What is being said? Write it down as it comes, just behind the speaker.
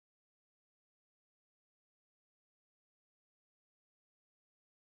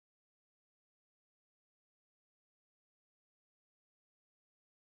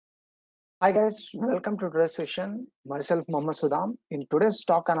Hi guys, welcome to today's session. Myself Mohammad Saddam. In today's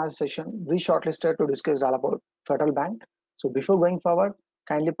stock analysis session, we shortlisted to discuss all about Federal Bank. So before going forward,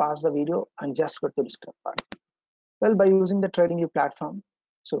 kindly pause the video and just go to discuss part. Well, by using the TradingView platform,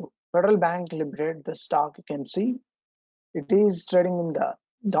 so Federal Bank Limited, the stock you can see, it is trading in the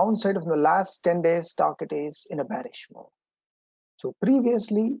downside of the last 10 days stock. It is in a bearish mode. So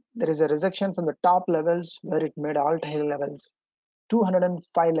previously, there is a rejection from the top levels where it made all-time levels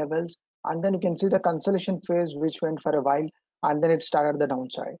 205 levels, and then you can see the consolidation phase which went for a while, and then it started the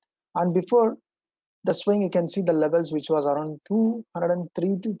downside. And before the swing, you can see the levels which was around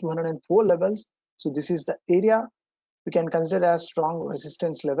 203 to 204 levels. So this is the area we can consider as strong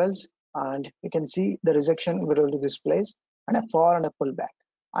resistance levels, and you can see the rejection will to this place and a fall and a pullback.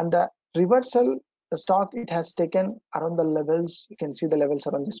 And the reversal, the stock, it has taken around the levels. You can see the levels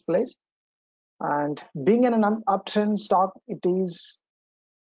around this place, and being in an uptrend stock, it is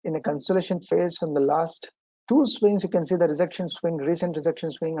in a consolidation phase from the last two swings. You can see the rejection swing, recent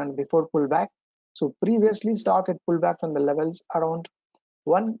rejection swing, and before pullback. So previously stock had pulled back from the levels around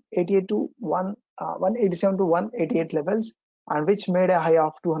 188 to 187 to 188 levels, and which made a high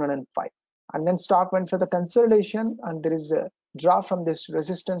of 205. And then stock went for the consolidation, and there is a drop from this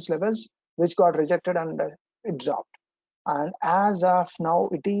resistance levels which got rejected, and it dropped. And as of now,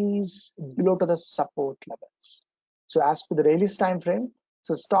 it is below to the support levels. So as per the daily time frame,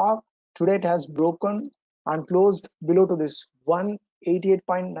 so stock today it has broken and closed below to this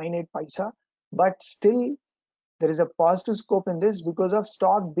 188.98 paisa, but still there is a positive scope in this because of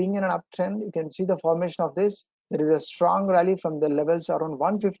stock being in an uptrend. You can see the formation of this. There is a strong rally from the levels around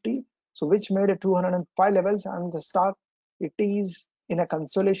 150, so which made a 205 levels, and the stock, it is in a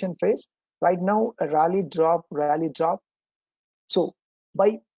consolidation phase right now, a rally drop. So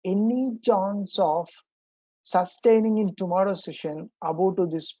by any chance of sustaining in tomorrow's session about to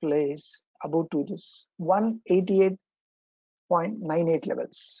this place, about to this 188.98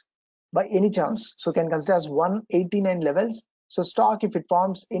 levels, by any chance, so can consider as 189 levels. So stock, if it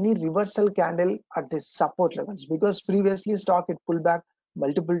forms any reversal candle at this support levels, because previously stock it pulled back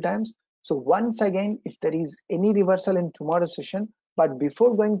multiple times. So once again, if there is any reversal in tomorrow's session, but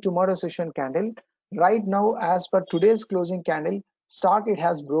before going tomorrow's session candle, right now as per today's closing candle, stock it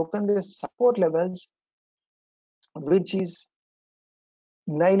has broken this support levels, which is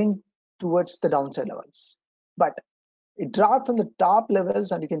nailing towards the downside levels. But it dropped from the top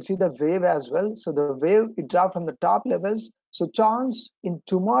levels, and you can see the wave as well. So the wave, it dropped from the top levels. So chance in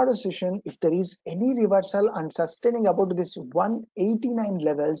tomorrow's session, if there is any reversal and sustaining about this 189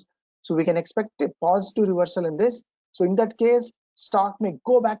 levels, so we can expect a positive reversal in this. So in that case, stock may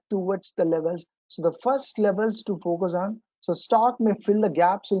go back towards the levels. So the first levels to focus on, so stock may fill the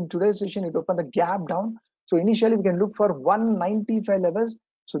gap. So in today's session, it opened the gap down. So initially we can look for 195 levels.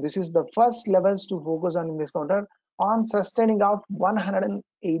 So this is the first levels to focus on in this counter. On sustaining of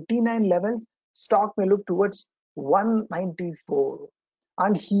 189 levels, stock may look towards 194,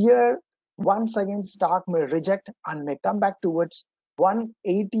 and here once again stock may reject and may come back towards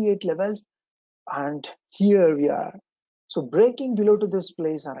 188 levels, and here we are. So breaking below to this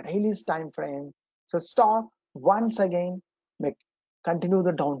place on a daily time frame, so stock once again may continue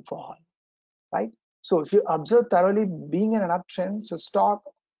the downfall, right? So if you observe thoroughly, being in an uptrend, so stock,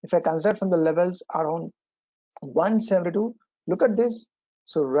 if I consider from the levels around 172, look at this.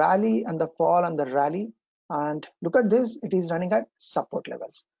 So rally and the fall and the rally, and look at this, it is running at support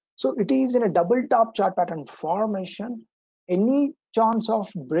levels. So it is in a double top chart pattern formation. Any chance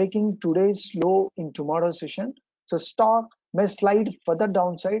of breaking today's low in tomorrow's session, so stock may slide further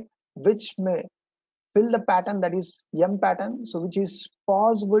downside, which may fill the pattern, that is M pattern, so which is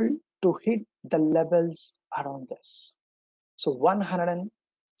possible to hit the levels around this. So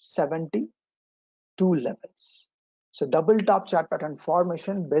 172 levels. So double top chart pattern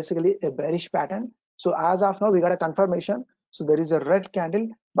formation, basically a bearish pattern. So as of now, we got a confirmation. So there is a red candle,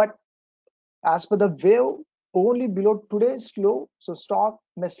 but as per the wave, only below today's low, so stock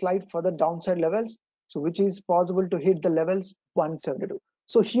may slide for the downside levels, so which is possible to hit the levels 172.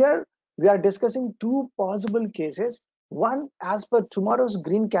 So here we are discussing two possible cases. One, as per tomorrow's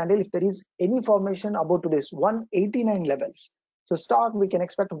green candle, if there is any formation about today's 189 levels, so stock we can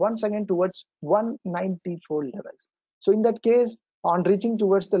expect once again towards 194 levels. So in that case, on reaching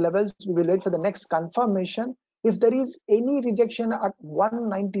towards the levels, we will wait for the next confirmation. If there is any rejection at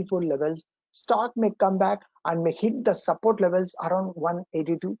 194 levels, stock may come back and may hit the support levels around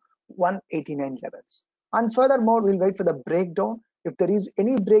 180 to 189 levels. And furthermore, we'll wait for the breakdown. If there is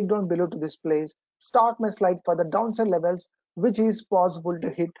any breakdown below to this place, stock may slide for the downside levels, which is possible to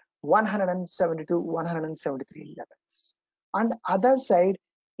hit 170 to 173 levels. On the other side,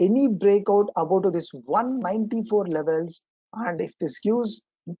 any breakout above to this 194 levels, and if this gives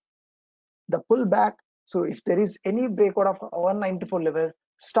the pullback, so if there is any breakout of 194 levels,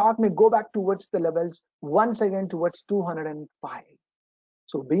 stock may go back towards the levels once again towards 205.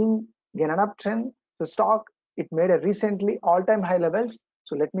 So being in an uptrend, the stock, it made a recently all-time high levels.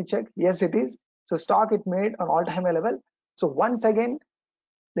 So let me check. Yes, it is. So stock, it made an all-time high level. So once again,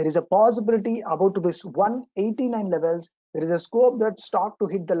 there is a possibility about to this 189 levels. There is a scope that stock to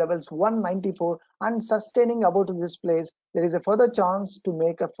hit the levels 194 and sustaining about to this place. There is a further chance to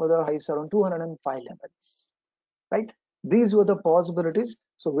make a further highs around 205 levels, right? These were the possibilities.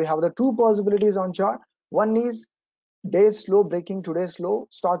 So we have the two possibilities on chart. One is day's low breaking today's low,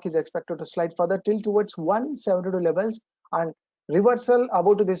 stock is expected to slide further till towards 172 levels, and reversal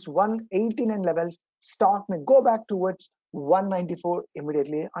about to this 189 levels, stock may go back towards 194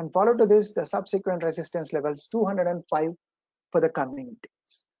 immediately, and follow to this the subsequent resistance levels 205 for the coming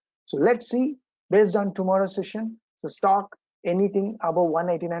days. So let's see based on tomorrow's session. So stock anything above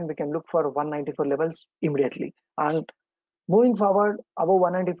 189, we can look for 194 levels immediately, and moving forward above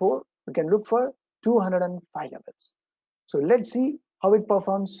 194, we can look for 205 levels. So let's see how it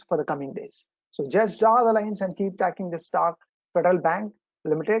performs for the coming days. So just draw the lines and keep tracking the stock Federal Bank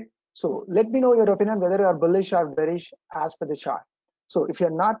Limited. So let me know your opinion whether you are bullish or bearish as per the chart. So if you're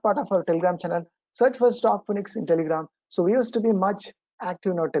not part of our Telegram channel, search for Stock Phoenix in Telegram. So we used to be much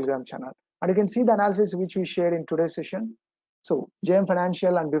active in our Telegram channel, and you can see the analysis which we shared in today's session. So JM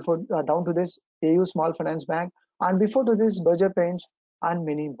Financial, and before down to this AU Small Finance Bank, and before to this Berger Paints, and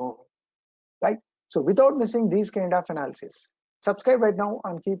many more, right? So without missing these kind of analysis, subscribe right now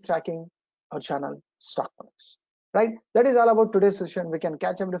and keep tracking our channel Stock Phoenix, right? That is all about today's session. We can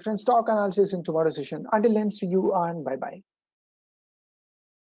catch up different stock analysis in tomorrow's session. Until then, see you and bye bye.